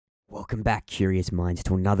Welcome back, curious minds,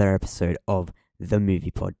 to another episode of the Movie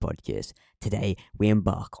Pod podcast. Today, we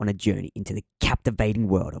embark on a journey into the captivating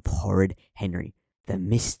world of Horrid Henry, the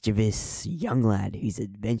mischievous young lad whose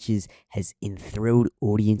adventures has enthralled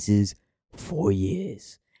audiences for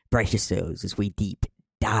years. Brace yourselves as we deep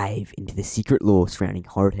dive into the secret lore surrounding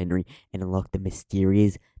Horrid Henry and unlock the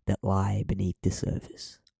mysteries that lie beneath the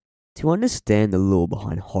surface. To understand the lore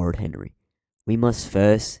behind Horrid Henry, we must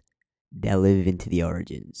first delve into the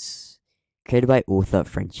origins. Created by author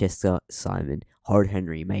Francesca Simon, Horrid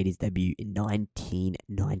Henry made his debut in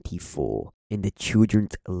 1994 in the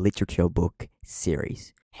children's literature book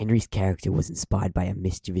series. Henry's character was inspired by a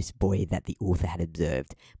mischievous boy that the author had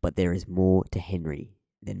observed, but there is more to Henry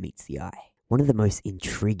than meets the eye. One of the most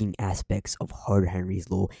intriguing aspects of Horrid Henry's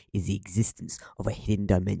lore is the existence of a hidden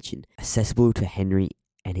dimension accessible to Henry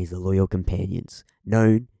and his loyal companions,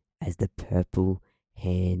 known as the Purple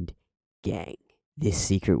Hand Gang. This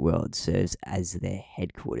secret world serves as their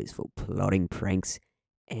headquarters for plotting pranks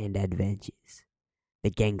and adventures.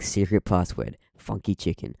 The gang's secret password, Funky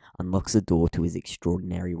Chicken, unlocks the door to his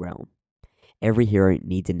extraordinary realm. Every hero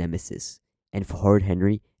needs a nemesis, and for Horrid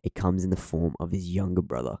Henry, it comes in the form of his younger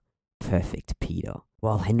brother, Perfect Peter.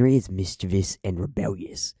 While Henry is mischievous and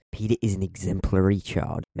rebellious, Peter is an exemplary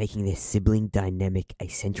child, making their sibling dynamic a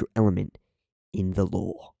central element in the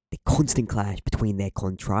lore. The constant clash between their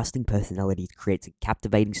contrasting personalities creates a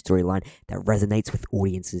captivating storyline that resonates with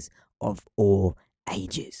audiences of all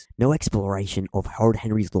ages. No exploration of Horrid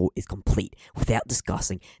Henry's lore is complete without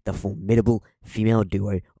discussing the formidable female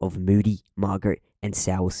duo of Moody Margaret and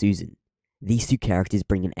Sour Susan. These two characters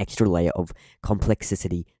bring an extra layer of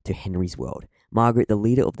complexity to Henry's world. Margaret, the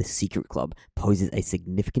leader of the secret club, poses a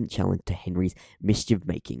significant challenge to Henry's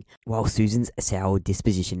mischief-making, while Susan's sour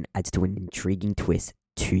disposition adds to an intriguing twist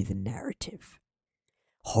to the narrative.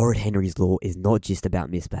 Horrid Henry's lore is not just about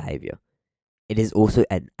misbehavior. It is also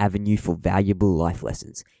an avenue for valuable life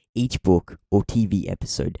lessons. Each book or TV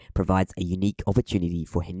episode provides a unique opportunity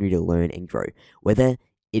for Henry to learn and grow, whether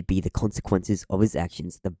it be the consequences of his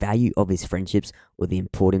actions, the value of his friendships, or the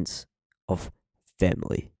importance of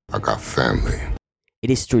family. I got family. It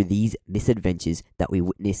is through these misadventures that we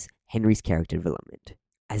witness Henry's character development.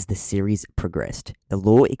 As the series progressed, the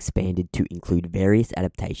lore expanded to include various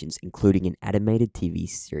adaptations, including an animated TV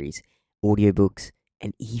series, audiobooks,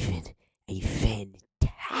 and even a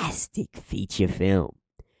fantastic feature film.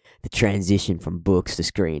 The transition from books to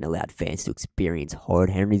screen allowed fans to experience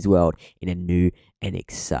Horrid Henry's world in a new and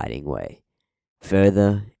exciting way,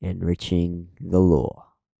 further enriching the lore.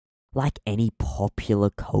 Like any popular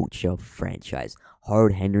culture franchise,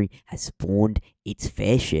 Horrid Henry has spawned its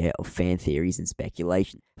fair share of fan theories and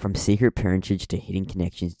speculation. From secret parentage to hidden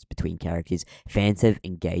connections between characters, fans have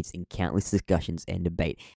engaged in countless discussions and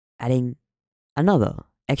debate, adding another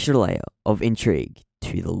extra layer of intrigue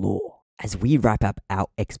to the lore. As we wrap up our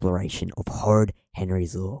exploration of Horrid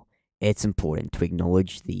Henry's lore, it's important to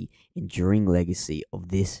acknowledge the enduring legacy of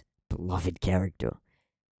this beloved character.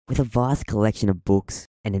 With a vast collection of books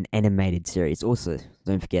and an animated series, also,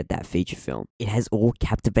 don't forget that feature film, it has all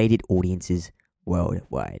captivated audiences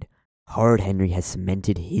worldwide. Horrid Henry has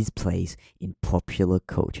cemented his place in popular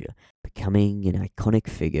culture, becoming an iconic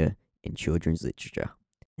figure in children's literature.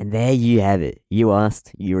 And there you have it. You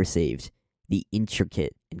asked, you received. The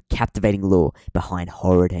intricate and captivating lore behind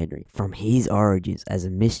Horrid Henry, from his origins as a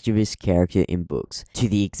mischievous character in books to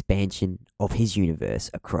the expansion of his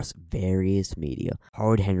universe across various media.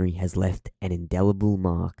 Horrid Henry has left an indelible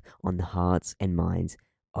mark on the hearts and minds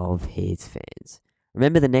of his fans.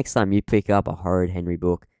 Remember, the next time you pick up a Horrid Henry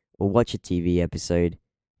book or watch a TV episode,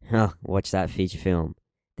 watch that feature film.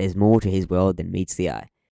 There's more to his world than meets the eye.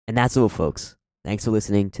 And that's all, folks. Thanks for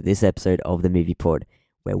listening to this episode of the Movie Pod,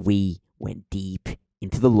 where we went deep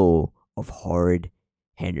into the lore of Horrid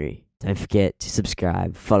Henry. Don't forget to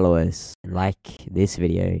subscribe, follow us, and like this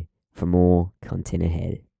video for more content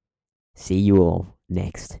ahead. See you all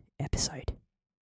next episode.